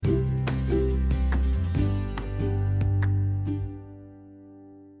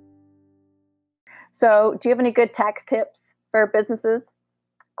So do you have any good tax tips for businesses?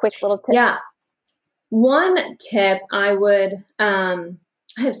 Quick little tips. Yeah. One tip I would, I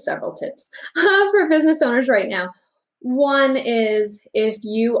have several tips for business owners right now. One is if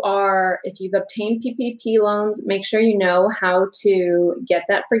you've obtained PPP loans, make sure you know how to get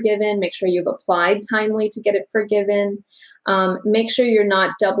that forgiven. Make sure you've applied timely to get it forgiven. Make sure you're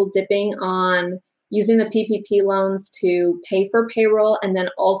not double dipping on using the PPP loans to pay for payroll and then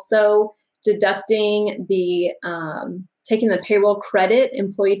also deducting taking the payroll credit,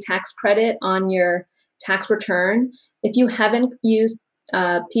 employee tax credit on your tax return. If you haven't used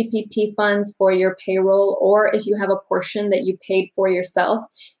PPP funds for your payroll, or if you have a portion that you paid for yourself,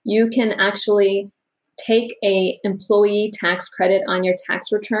 you can actually take a employee tax credit on your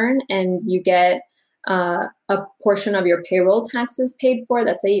tax return and you get a portion of your payroll taxes paid for.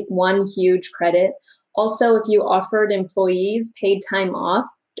 That's one huge credit. Also, if you offered employees paid time off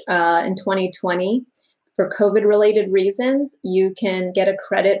in 2020 for COVID-related reasons, you can get a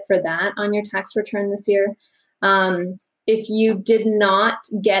credit for that on your tax return this year. If you did not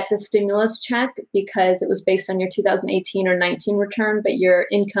get the stimulus check because it was based on your 2018 or 19 return, but your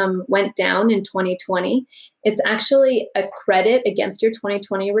income went down in 2020, it's actually a credit against your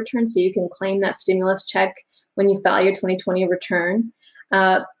 2020 return, so you can claim that stimulus check when you file your 2020 return.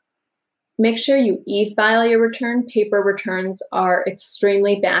 Make sure you e-file your return. Paper returns are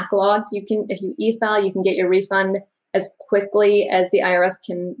extremely backlogged. If you e-file, you can get your refund as quickly as the IRS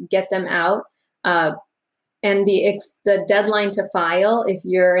can get them out. And the deadline to file, if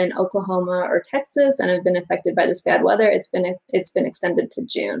you're in Oklahoma or Texas and have been affected by this bad weather, it's been extended to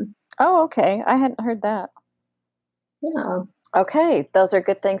June. Oh, okay. I hadn't heard that. Yeah. Okay, those are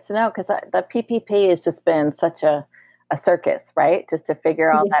good things to know because the PPP has just been such a circus, right? Just to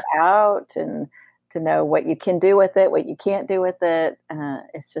figure all that out and to know what you can do with it, what you can't do with it.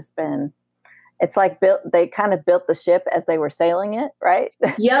 It's like they kind of built the ship as they were sailing it, right?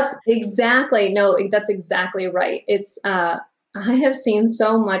 Yep, exactly. No, that's exactly right. It's I have seen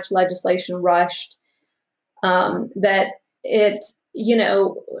so much legislation rushed that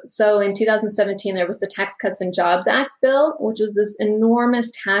so in 2017, there was the Tax Cuts and Jobs Act bill, which was this enormous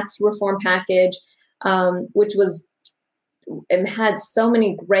tax reform package, it had so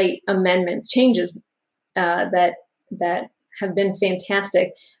many great amendments, changes that have been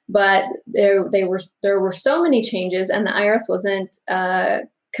fantastic, but there were so many changes, and the IRS wasn't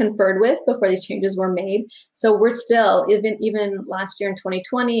conferred with before these changes were made. So we're still even last year in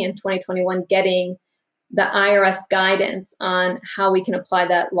 2020 and 2021 getting the IRS guidance on how we can apply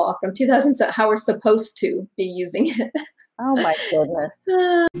that law from 2000, how we're supposed to be using it. Oh my goodness.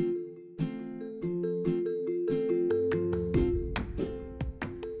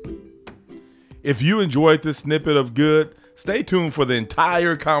 If you enjoyed this snippet of Good, stay tuned for the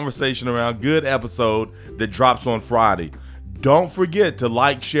entire conversation around Good episode that drops on Friday. Don't forget to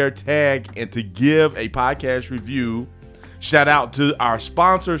like, share, tag, and to give a podcast review. Shout out to our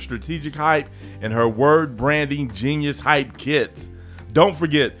sponsor, Strategic Hype, and her word branding genius hype kits. Don't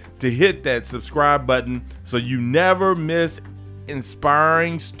forget to hit that subscribe button so you never miss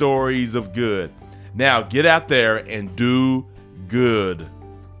inspiring stories of good. Now get out there and do good.